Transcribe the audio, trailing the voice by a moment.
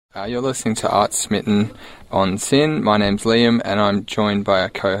You're listening to Art Smitten on SYN. My name's Liam, and I'm joined by our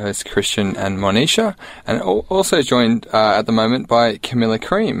co-hosts Christian and Monisha, and also joined at the moment by Camilla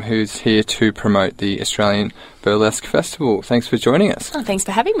Cream, who's here to promote the Australian Burlesque Festival. Thanks for joining us. Oh, thanks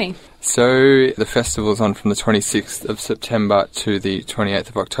for having me. So the festival's on from the 26th of September to the 28th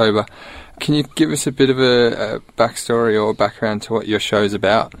of October. Can you give us a bit of a backstory or background to what your show's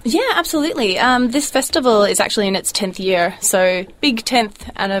about? Yeah, absolutely. This festival is actually in its 10th year, so big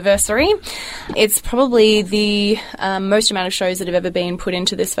 10th anniversary. It's probably the most amount of shows that have ever been put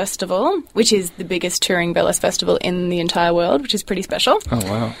into this festival, which is the biggest touring burlesque festival in the entire world, which is pretty special.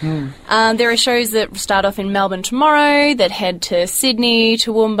 Oh, wow. There are shows that start off in Melbourne tomorrow, that head to Sydney,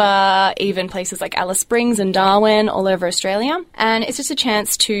 Toowoomba, even places like Alice Springs and Darwin, all over Australia. And it's just a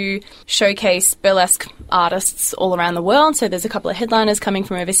chance to showcase burlesque artists all around the world. So there's a couple of headliners coming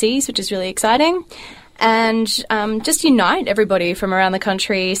from overseas, which is really exciting. And just unite everybody from around the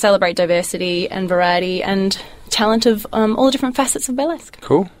country, celebrate diversity and variety and talent of all the different facets of burlesque.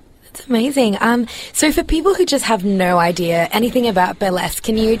 Cool. That's amazing. So for people who just have no idea anything about burlesque,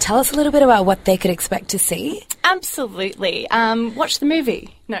 can you tell us a little bit about what they could expect to see? Absolutely. Watch the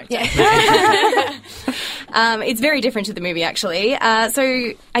movie. No. Yeah. It's very different to the movie, actually.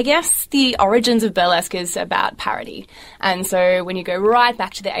 So I guess the origins of burlesque is about parody. And so when you go right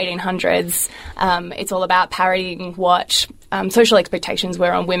back to the 1800s, it's all about parodying what social expectations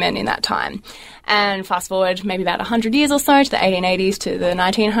were on women in that time. And fast forward maybe about 100 years or so to the 1880s to the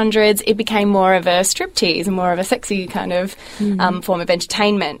 1900s, it became more of a striptease, more of a sexy kind of form of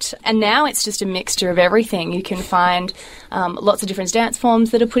entertainment. And now it's just a mixture of everything. You can find lots of different dance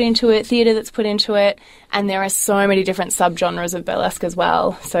forms that are put into it, theatre that's put into it, and there are so many different subgenres of burlesque as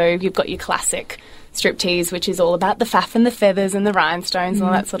well. So you've got your classic striptease, which is all about the faff and the feathers and the rhinestones and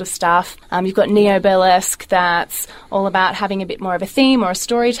all that sort of stuff. You've got neo-burlesque, that's all about having a bit more of a theme or a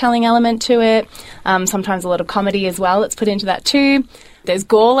storytelling element to it. Sometimes a lot of comedy as well that's put into that too. There's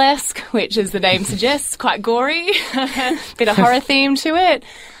gorelesque, which, as the name suggests, quite gory, bit of horror theme to it.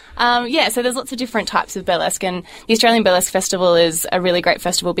 So there's lots of different types of burlesque, and the Australian Burlesque Festival is a really great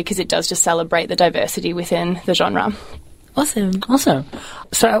festival because it does just celebrate the diversity within the genre. Awesome.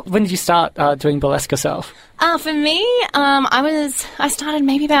 So when did you start doing burlesque yourself? For me, I started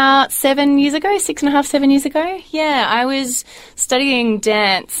maybe about 7 years ago, 6.5, 7 years ago. Yeah, I was studying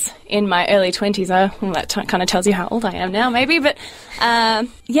dance in my early 20s. That kind of tells you how old I am now, maybe. But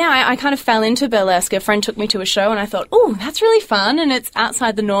I kind of fell into burlesque. A friend took me to a show and I thought, oh, that's really fun. And it's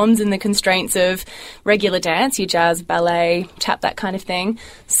outside the norms and the constraints of regular dance, your jazz, ballet, tap, that kind of thing.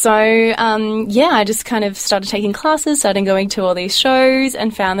 So, I just kind of started taking classes, started going to all these shows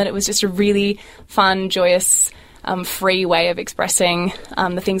and found that it was just a really fun, joyous, free way of expressing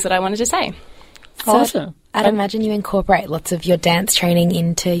the things that I wanted to say. So Awesome. I'd imagine you incorporate lots of your dance training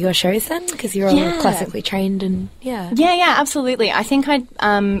into your shows then, because you're all classically trained and Yeah, absolutely. I think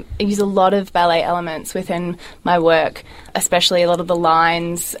I use a lot of ballet elements within my work, especially a lot of the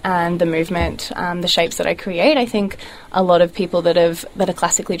lines and the movement, the shapes that I create. I think a lot of people that are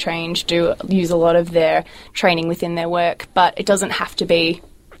classically trained do use a lot of their training within their work, but it doesn't have to be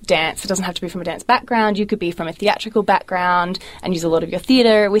dance. It doesn't have to be from a dance background. You could be from a theatrical background and use a lot of your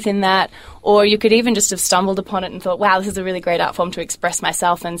theatre within that, or you could even just have stumbled upon it and thought, wow, this is a really great art form to express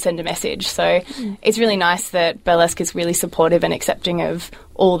myself and send a message. So it's really nice that burlesque is really supportive and accepting of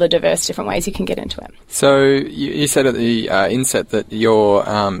all the diverse different ways you can get into it. So you said at the inset that your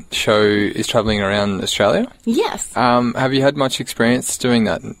show is travelling around Australia? Yes. Have you had much experience doing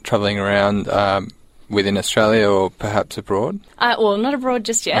that, travelling around within Australia or perhaps abroad? Well, not abroad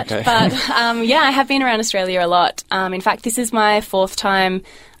just yet, okay. But I have been around Australia a lot. In fact, this is my 4th time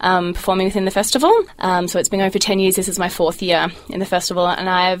performing within the festival. So it's been going for 10 years. This is my 4th year in the festival, and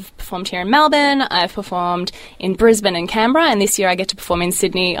I've performed here in Melbourne, I've performed in Brisbane and Canberra, and this year I get to perform in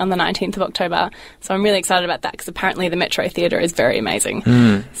Sydney on the 19th of October. So I'm really excited about that because apparently the Metro Theatre is very amazing.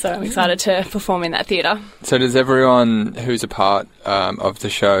 So I'm excited to perform in that theatre. So does everyone who's a part of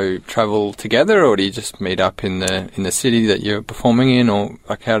the show travel together, or do you just meet up in the city that you're performing in, or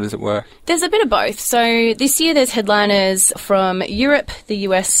like how does it work? There's a bit of both. So this year there's headliners from Europe, the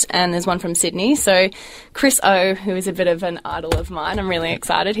US, and there's one from Sydney. So Chris O, who is a bit of an idol of mine, I'm really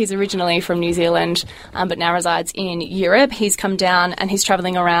excited. He's originally from New Zealand, but now resides in Europe. He's come down and he's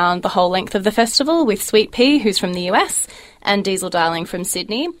travelling around the whole length of the festival with Sweet Pea, who's from the US, and Diesel Darling from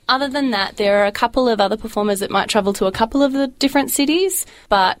Sydney. Other than that, there are a couple of other performers that might travel to a couple of the different cities,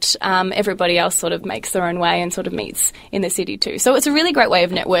 but everybody else sort of makes their own way and sort of meets in the city too. So it's a really great way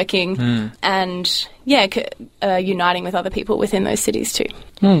of networking and uniting with other people within those cities too.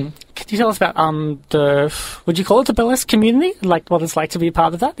 Can you tell us about would you call it the burlesque community? Like what it's like to be a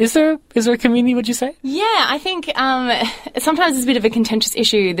part of that? Is there a community, would you say? Yeah, I think sometimes it's a bit of a contentious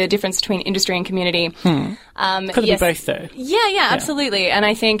issue, the difference between industry and community. Could it be both though? Yeah, absolutely. And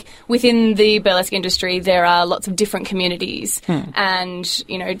I think within the burlesque industry there are lots of different communities. And,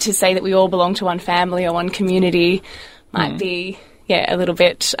 to say that we all belong to one family or one community might be a little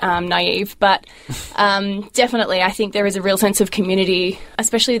bit naive, but definitely I think there is a real sense of community,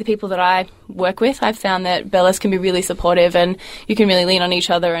 especially the people that I work with. I've found that burlesque can be really supportive and you can really lean on each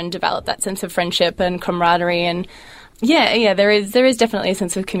other and develop that sense of friendship and camaraderie, and there is definitely a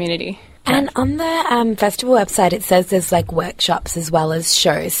sense of community. And on the festival website, it says there's like workshops as well as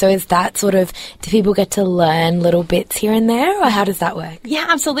shows. So is that sort of, do people get to learn little bits here and there, or how does that work? Yeah,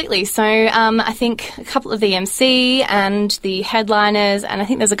 absolutely. So I think a couple of the MC and the headliners, and I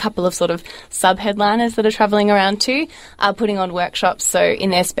think there's a couple of sort of sub-headliners that are travelling around too, are putting on workshops, so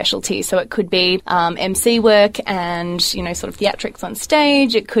in their specialty. So it could be MC work and, sort of theatrics on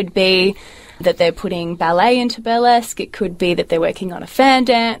stage. It could be that they're putting ballet into burlesque. It could be that they're working on a fan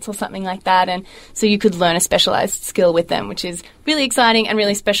dance or something like that. And so you could learn a specialised skill with them, which is really exciting and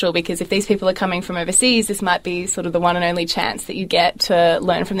really special, because if these people are coming from overseas, this might be sort of the one and only chance that you get to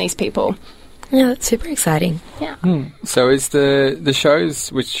learn from these people. Yeah, that's super exciting. Yeah. So is the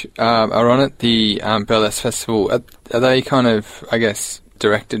shows which are on at the Burlesque Festival, are they kind of, I guess,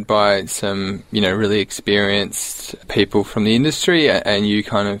 directed by some, really experienced people from the industry, and you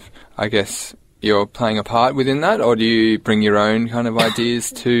kind of, I guess, you're playing a part within that, or do you bring your own kind of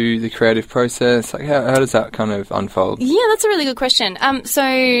ideas to the creative process? Like, how does that kind of unfold? Yeah, that's a really good question. So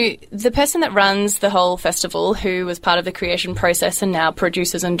the person that runs the whole festival, who was part of the creation process and now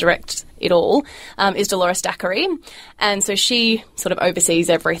produces and directs it all, is Dolores Daiquiri. And so she sort of oversees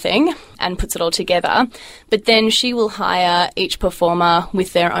everything and puts it all together. But then she will hire each performer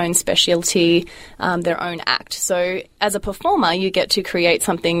with their own specialty, their own act. So as a performer, you get to create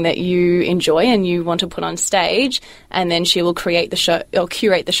something that you enjoy and you want to put on stage, and then she will create the show or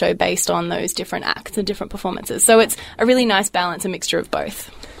curate the show based on those different acts and different performances. So it's a really nice balance, a mixture of both.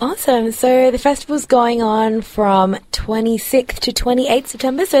 Awesome. So the festival's going on from 26th to 28th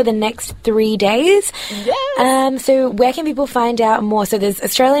September, so the next 3 days. Yes. So where can people find out more? So there's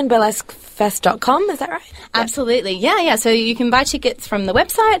AustralianBurlesqueFest.com, is that right? Absolutely. Yeah. So you can buy tickets from the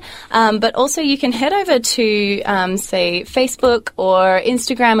website, but also you can head over to, say, Facebook or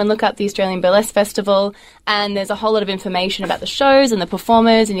Instagram and look up the Australian Burlesque Festival, and there's a whole lot of information about the shows and the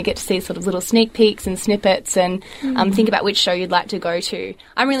performers, and you get to see sort of little sneak peeks and snippets and think about which show you'd like to go to.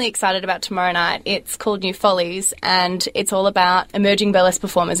 I'm really excited about tomorrow night. It's called New Follies, and it's all about emerging burlesque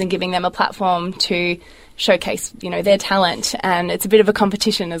performers and giving them a platform to showcase, their talent, and it's a bit of a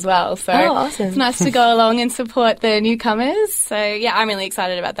competition as well. So awesome. It's nice to go along and support the newcomers. So yeah, I'm really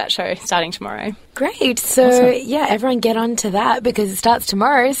excited about that show starting tomorrow. Great. So awesome. Yeah, everyone get on to that because it starts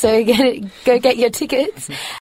tomorrow. So go get your tickets.